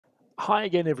Hi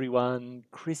again, everyone.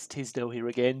 Chris Tisdell here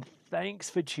again. Thanks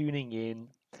for tuning in.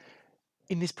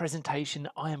 In this presentation,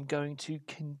 I am going to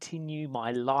continue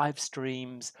my live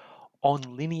streams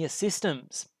on linear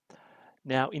systems.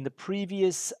 Now, in the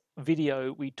previous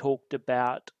video, we talked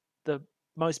about the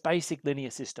most basic linear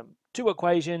system, two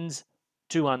equations,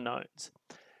 two unknowns.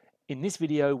 In this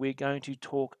video, we're going to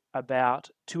talk about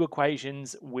two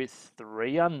equations with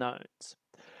three unknowns.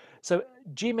 So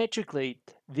geometrically,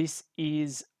 this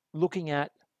is looking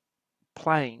at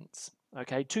planes,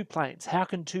 okay, two planes. How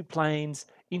can two planes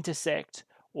intersect,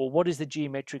 or what is the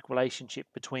geometric relationship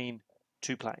between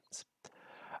two planes?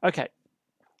 Okay,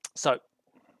 so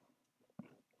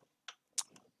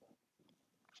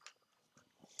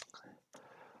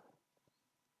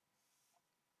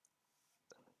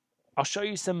I'll show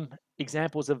you some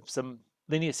examples of some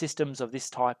linear systems of this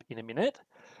type in a minute,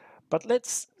 but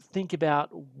let's think about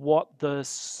what the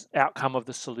outcome of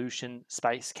the solution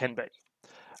space can be.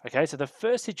 Okay, so the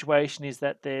first situation is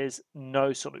that there's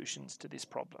no solutions to this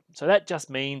problem. So that just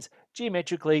means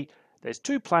geometrically there's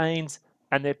two planes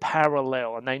and they're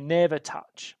parallel and they never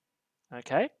touch.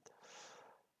 Okay.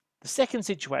 The second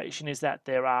situation is that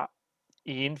there are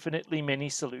infinitely many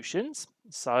solutions.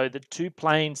 So the two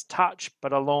planes touch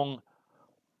but along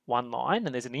one line,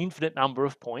 and there's an infinite number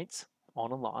of points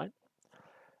on a line.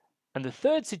 And the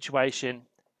third situation,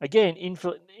 again,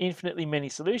 infinitely many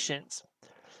solutions.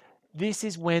 This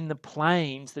is when the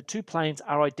planes, the two planes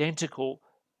are identical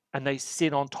and they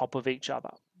sit on top of each other.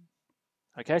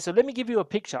 Okay, so let me give you a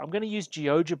picture. I'm going to use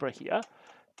GeoGebra here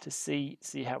to see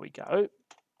how we go.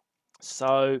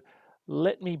 So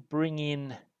let me bring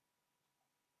in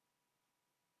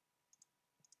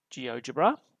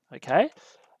GeoGebra, okay?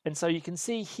 And so you can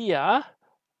see here,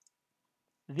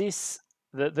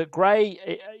 the gray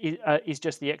is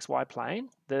just the XY plane.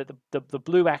 The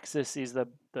blue axis is the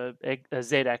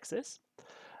Z axis.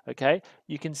 Okay,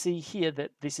 you can see here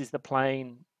that this is the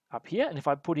plane up here, and if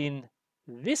I put in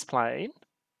this plane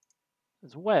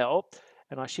as well,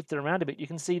 and I shift it around a bit, you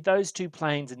can see those two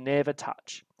planes never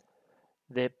touch.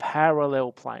 They're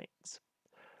parallel planes.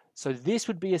 So this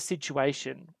would be a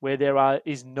situation where there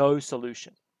is no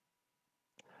solution.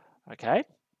 Okay,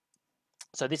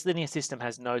 so this linear system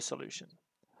has no solution.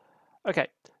 Okay,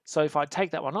 so if I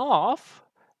take that one off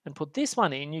and put this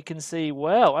one in, you can see,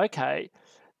 well, okay,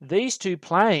 these two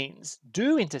planes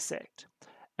do intersect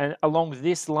and along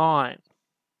this line.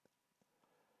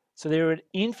 So there are an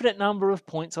infinite number of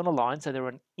points on a line, so there are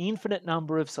an infinite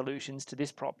number of solutions to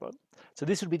this problem. So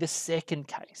this would be the second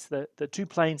case. The two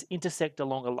planes intersect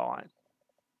along a line.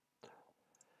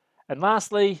 And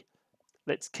lastly,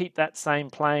 let's keep that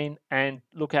same plane and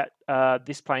look at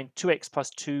this plane, 2x plus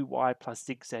 2y plus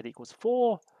 6z equals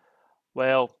 4.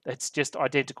 Well, it's just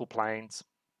identical planes.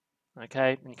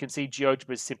 Okay, and you can see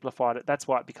GeoGebra has simplified it. That's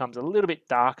why it becomes a little bit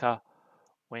darker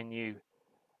when you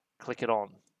click it on.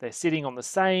 They're sitting on the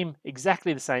same,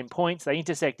 exactly the same points. They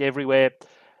intersect everywhere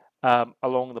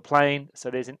along the plane. So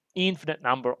there's an infinite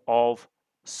number of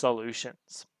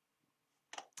solutions.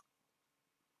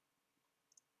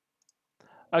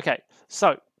 Okay,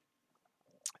 so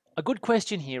a good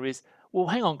question here is, well,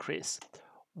 hang on, Chris.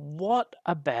 What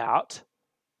about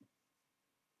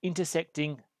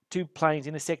two planes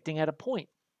intersecting at a point?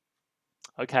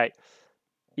 Okay,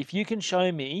 if you can show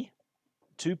me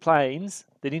two planes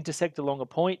that intersect along a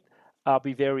point, I'll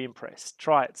be very impressed.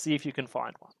 Try it, see if you can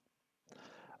find one.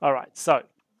 All right, so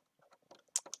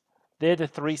they're the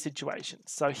three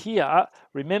situations. So here,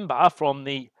 remember from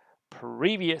the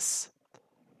previous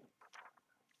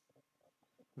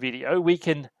video, we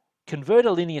can convert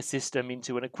a linear system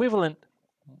into an equivalent,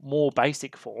 more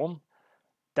basic form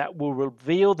that will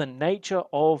reveal the nature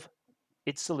of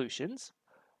its solutions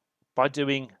by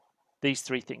doing these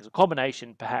three things, a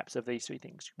combination perhaps of these three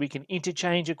things. We can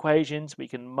interchange equations, we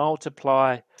can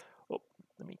multiply,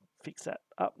 let me fix that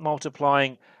up,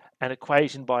 multiplying an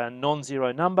equation by a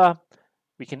non-zero number.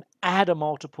 We can add a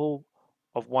multiple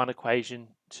of one equation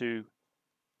to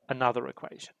another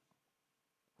equation.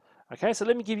 Okay, so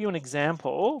let me give you an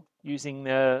example using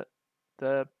the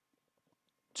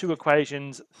two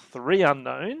equations, three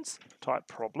unknowns type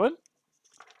problem.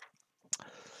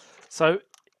 So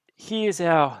here's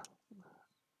our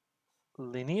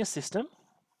linear system.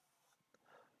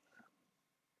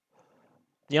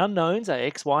 The unknowns are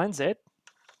x, y, and z.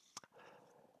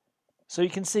 So you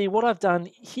can see what I've done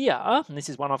here, and this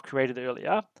is one I've created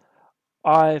earlier,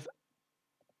 I've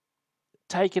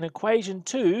taken equation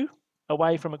 2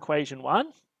 away from equation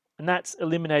 1, and that's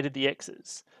eliminated the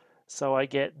x's. So I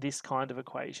get this kind of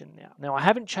equation now. Now I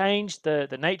haven't changed the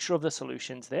nature of the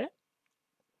solutions there.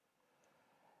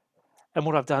 And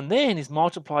what I've done then is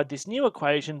multiplied this new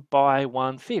equation by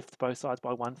 1/5, both sides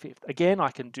by 1/5. Again,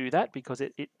 I can do that because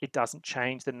it doesn't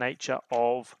change the nature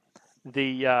of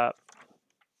the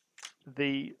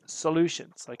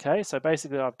solutions. Okay, so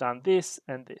basically I've done this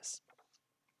and this.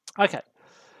 Okay,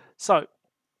 so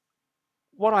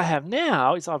what I have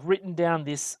now is I've written down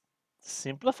this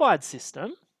simplified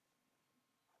system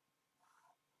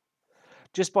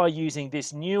just by using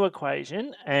this new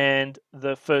equation and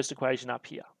the first equation up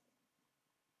here.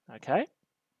 Okay,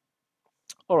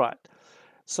 all right,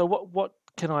 so what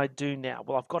can I do now?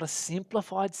 Well, I've got a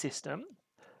simplified system.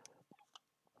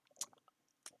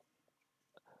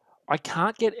 I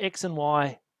can't get x and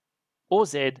y or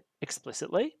z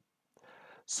explicitly.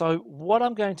 So what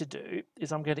I'm going to do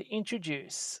is I'm going to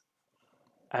introduce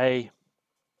a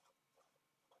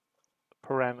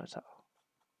parameter.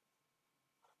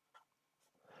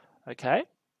 Okay,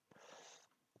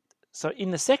 so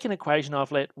in the second equation,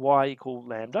 I've let y equal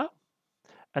lambda,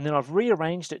 and then I've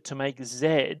rearranged it to make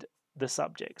z the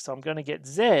subject. So I'm going to get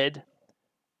z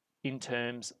in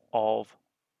terms of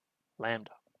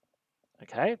lambda.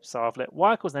 Okay, so I've let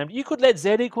y equals lambda. You could let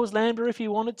z equals lambda if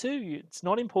you wanted to. It's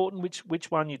not important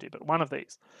which one you do, but one of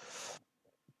these.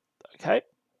 Okay,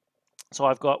 so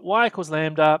I've got y equals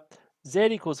lambda, z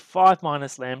equals 5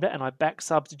 minus lambda, and I back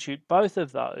substitute both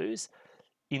of those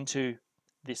into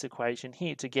this equation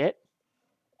here to get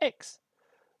x.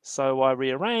 So I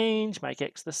rearrange, make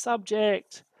x the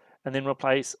subject, and then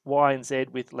replace y and z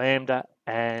with lambda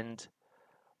and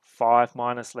 5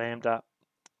 minus lambda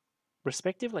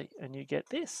respectively, and you get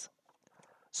this.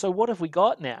 So what have we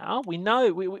got now? We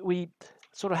know, we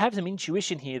sort of have some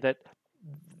intuition here that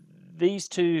these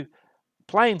two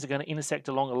planes are going to intersect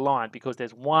along a line because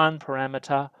there's one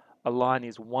parameter, a line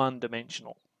is one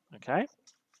dimensional, okay?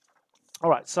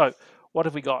 All right, so what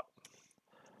have we got?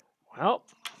 Well,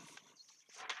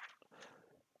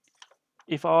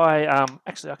 if I,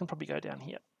 actually I can probably go down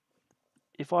here.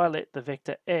 If I let the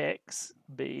vector x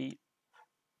be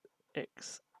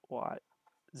x, y,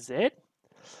 z,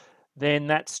 then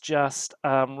that's just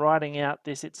writing out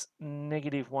this, it's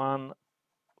 -1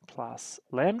 plus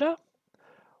lambda,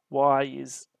 y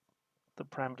is the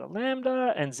parameter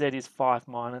lambda, and z is 5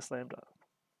 minus lambda.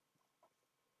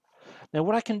 Now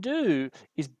what I can do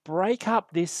is break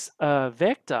up this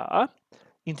vector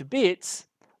into bits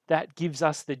that gives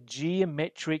us the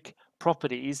geometric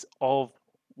properties of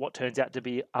what turns out to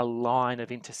be a line of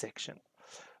intersection.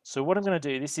 So what I'm going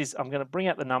to do, I'm going to bring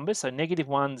out the numbers, so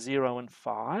 -1, 0, and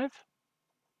 5.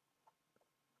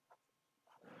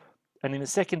 And in the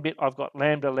second bit, I've got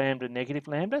lambda, lambda, negative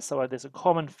lambda, so there's a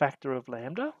common factor of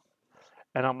lambda,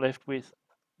 and I'm left with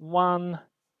 1,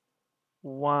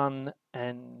 1,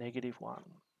 and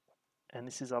 -1. And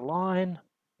this is a line,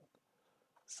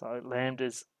 so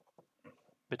lambda's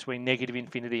between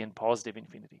 -infinity and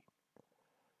 +infinity.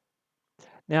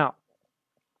 Now,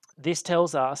 this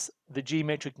tells us the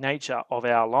geometric nature of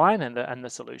our line and the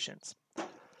solutions.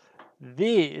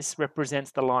 This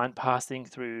represents the line passing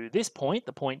through this point,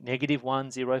 the point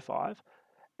 -1, 0, 5,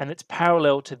 and it's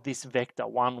parallel to this vector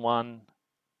 1, 1,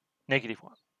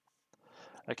 -1.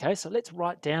 Okay, so let's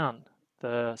write down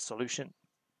the solution.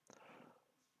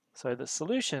 So the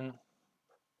solution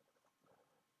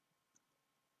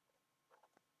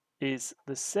is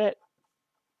the set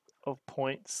of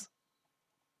points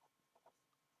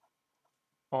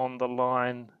on the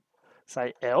line,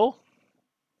 say L,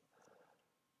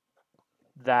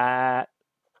 that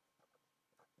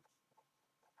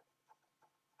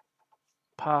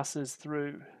passes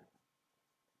through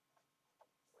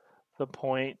the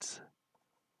point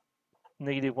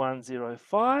 -1, 0,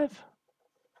 5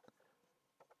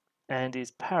 and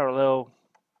is parallel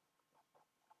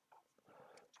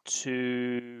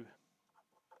to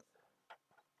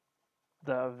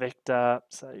the vector,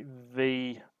 say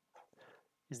V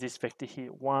is this vector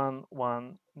here, 1,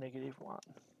 1, -1.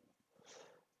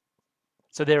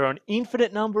 So there are an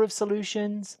infinite number of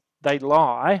solutions. They're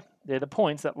the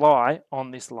points that lie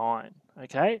on this line,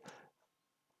 okay?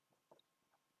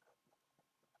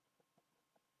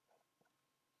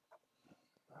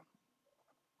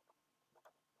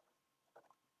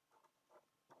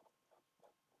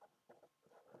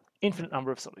 Infinite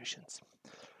number of solutions.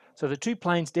 So the two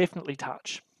planes definitely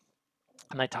touch,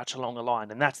 and they touch along a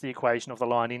line, and that's the equation of the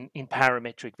line in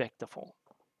parametric vector form.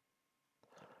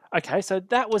 Okay, so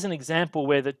that was an example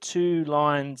where the two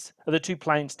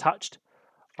planes touched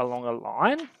along a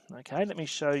line. Okay, let me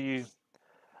show you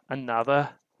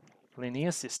another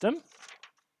linear system.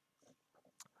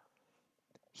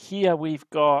 Here we've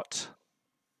got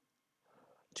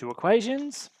two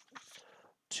equations,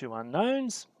 three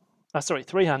unknowns,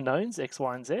 x,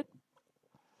 y, and z.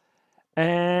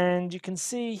 And you can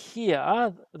see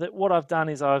here that what I've done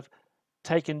is I've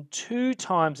taken 2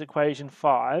 times equation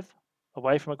 5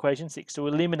 away from equation 6 to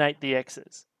eliminate the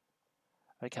x's.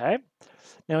 Okay,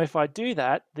 now if I do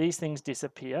that, these things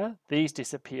disappear, these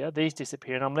disappear,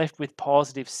 and I'm left with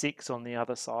positive 6 on the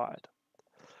other side.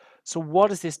 So what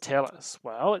does this tell us?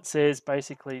 Well, it says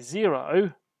basically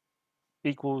 0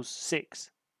 equals 6.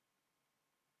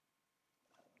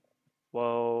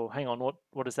 Well, hang on,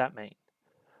 what does that mean?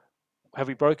 Have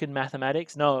we broken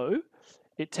mathematics? No.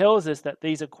 It tells us that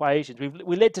these equations,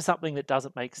 we led to something that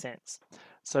doesn't make sense.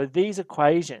 So these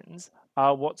equations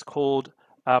are what's called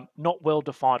not well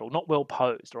defined or not well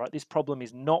posed, right? This problem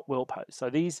is not well posed. So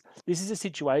this is a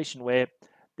situation where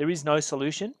there is no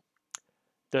solution.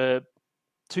 The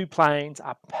two planes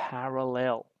are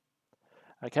parallel.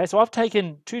 Okay, so I've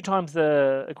taken 2 times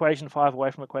the equation 5 away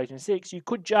from equation 6. You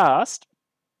could just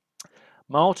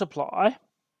multiply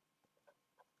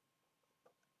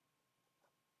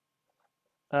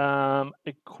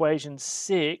equation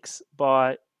 6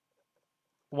 by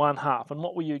 1/2. And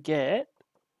what will you get?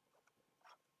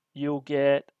 You'll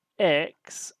get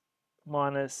x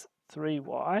minus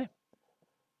 3y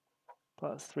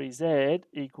plus 3z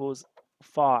equals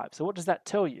 5. So what does that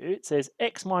tell you? It says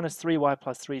x minus 3y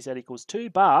plus 3z equals 2,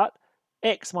 but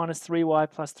x minus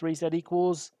 3y plus 3z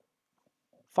equals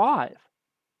 5.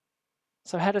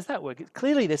 So how does that work?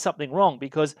 Clearly there's something wrong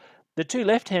because the two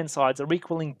left-hand sides are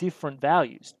equaling different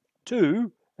values,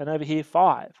 2 and over here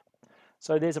 5.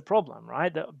 So there's a problem,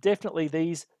 right? Definitely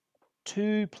these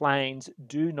two planes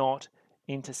do not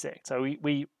intersect. So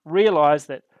we realize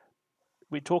that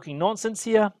we're talking nonsense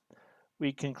here.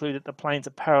 We conclude that the planes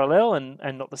are parallel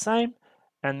and not the same,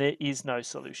 and there is no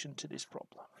solution to this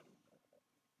problem.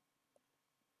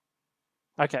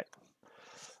 Okay,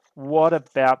 what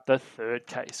about the third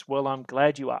case? Well, I'm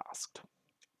glad you asked.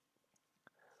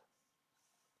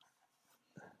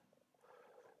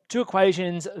 2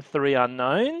 equations, 3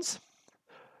 unknowns.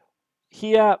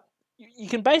 Here, you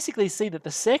can basically see that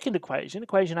the second equation,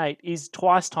 equation 8, is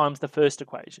twice times the first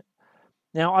equation.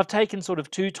 Now, I've taken sort of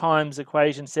 2 times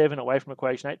equation 7 away from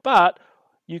equation 8, but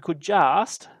you could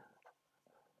just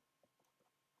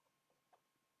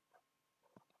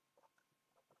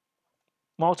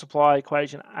multiply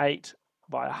equation 8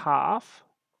 by 1/2,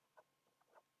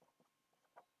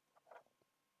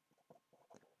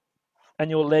 and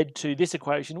you're led to this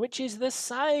equation, which is the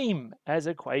same as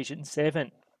equation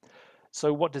 7.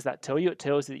 So what does that tell you? It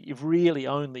tells you that you've really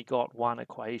only got one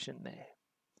equation there.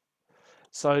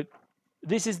 So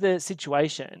this is the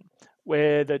situation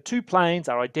where the two planes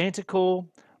are identical,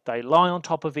 they lie on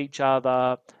top of each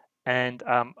other, and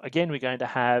again, we're going to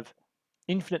have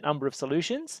infinite number of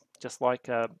solutions, just like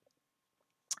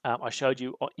I showed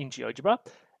you in GeoGebra.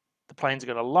 The planes are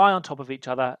going to lie on top of each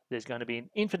other. There's going to be an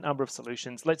infinite number of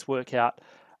solutions. Let's work out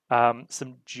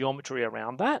some geometry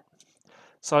around that.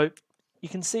 So you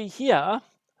can see here,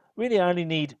 really only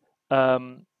need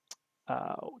to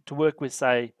work with,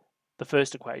 say, the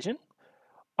first equation.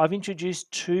 I've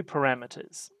introduced 2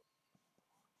 parameters.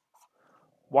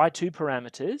 Why 2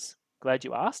 parameters? Glad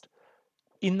you asked.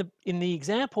 In the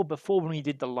example before, when we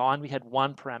did the line, we had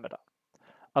 1 parameter.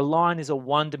 A line is a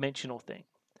one-dimensional thing.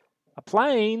 A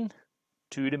plane,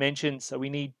 2 dimensions, so we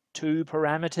need 2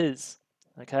 parameters.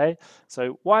 Okay,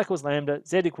 so y equals lambda,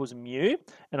 z equals mu,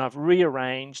 and I've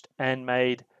rearranged and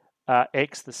made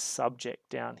x the subject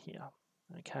down here.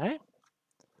 Okay,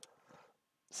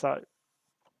 so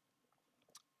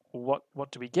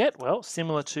what do we get? Well,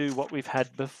 similar to what we've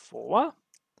had before,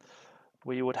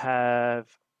 we would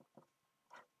have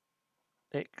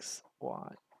x,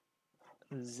 y,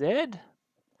 z.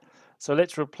 So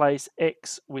let's replace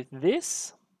x with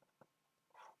this.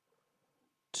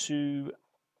 2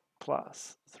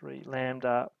 plus 3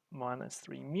 lambda minus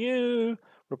 3 mu.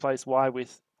 Replace y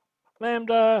with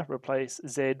lambda. Replace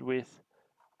z with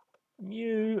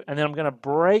mu. And then I'm going to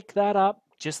break that up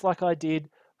just like I did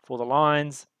for the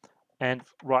lines and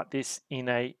write this in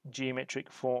a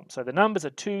geometric form. So the numbers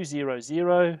are 2, 0,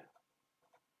 0.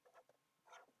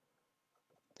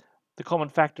 The common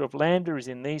factor of lambda is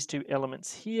in these 2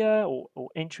 elements here, or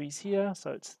entries here.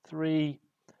 So it's 3,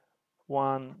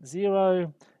 1,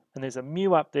 0. And there's a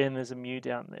mu up there and there's a mu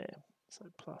down there. So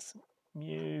plus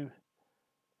mu.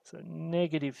 So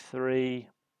negative 3,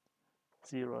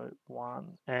 0,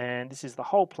 1. And this is the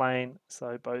whole plane.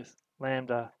 So both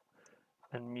lambda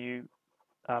and mu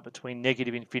are between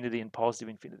negative infinity and positive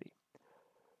infinity.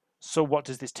 So what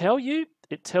does this tell you?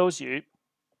 It tells you,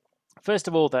 first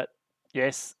of all, that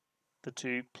yes, the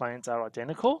 2 planes are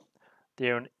identical.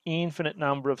 There are an infinite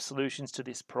number of solutions to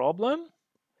this problem.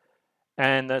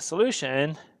 And the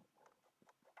solution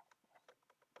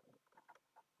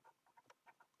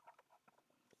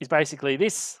is basically the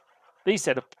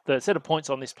set of points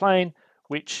on this plane,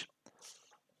 which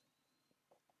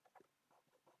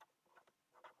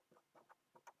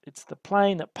it's the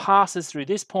plane that passes through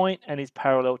this point and is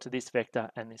parallel to this vector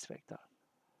and this vector.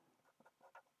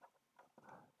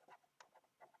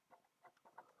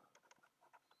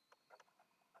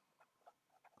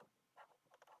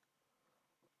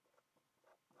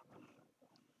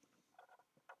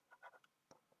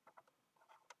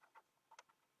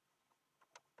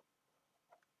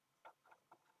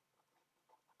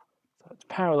 So it's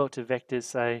parallel to vectors,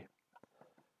 say,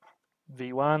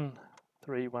 v1,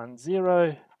 3, 1,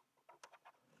 0,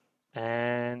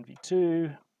 and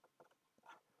v2,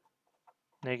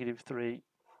 negative 3,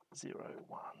 0,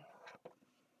 1.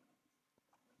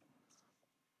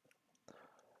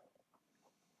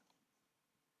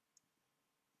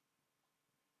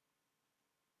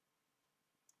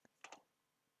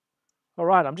 All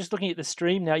right, I'm just looking at the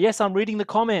stream now. Yes, I'm reading the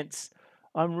comments.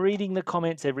 I'm reading the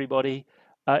comments, everybody.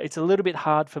 It's a little bit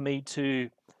hard for me to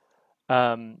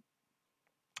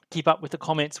keep up with the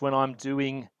comments when I'm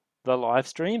doing the live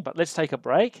stream, but let's take a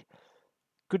break.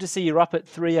 Good to see you're up at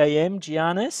 3 a.m.,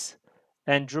 Giannis.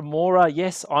 And Dramora,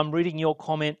 yes, I'm reading your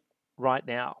comment right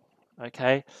now.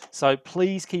 Okay, so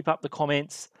please keep up the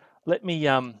comments. Let me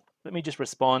just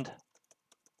respond.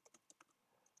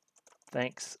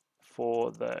 Thanks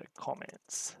for the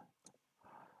comments.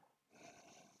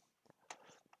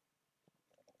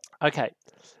 Okay,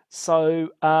 so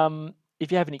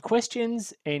if you have any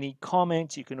questions, any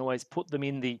comments, you can always put them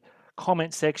in the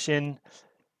comment section.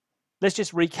 Let's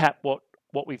just recap what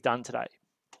we've done today.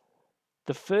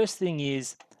 The first thing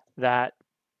is that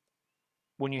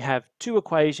when you have two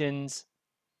equations,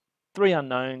 three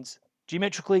unknowns,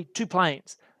 geometrically two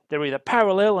planes, they're either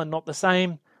parallel and not the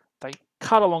same, they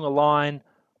cut along a line,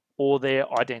 or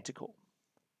they're identical.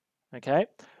 Okay,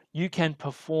 you can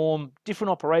perform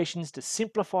different operations to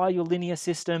simplify your linear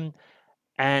system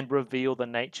and reveal the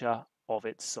nature of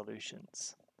its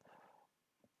solutions.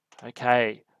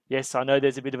 Okay, yes, I know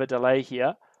there's a bit of a delay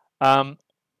here. I'm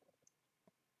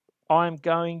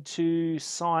going to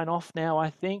sign off now,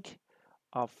 I think.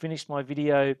 I've finished my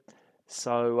video,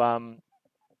 so I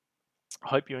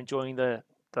hope you're enjoying the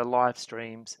live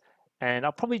streams, and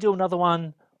I'll probably do another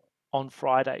one on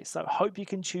Friday, so hope you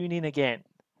can tune in again.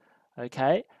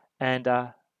 Okay, and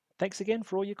thanks again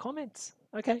for all your comments.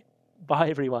 Okay, bye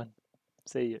everyone.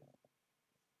 See you.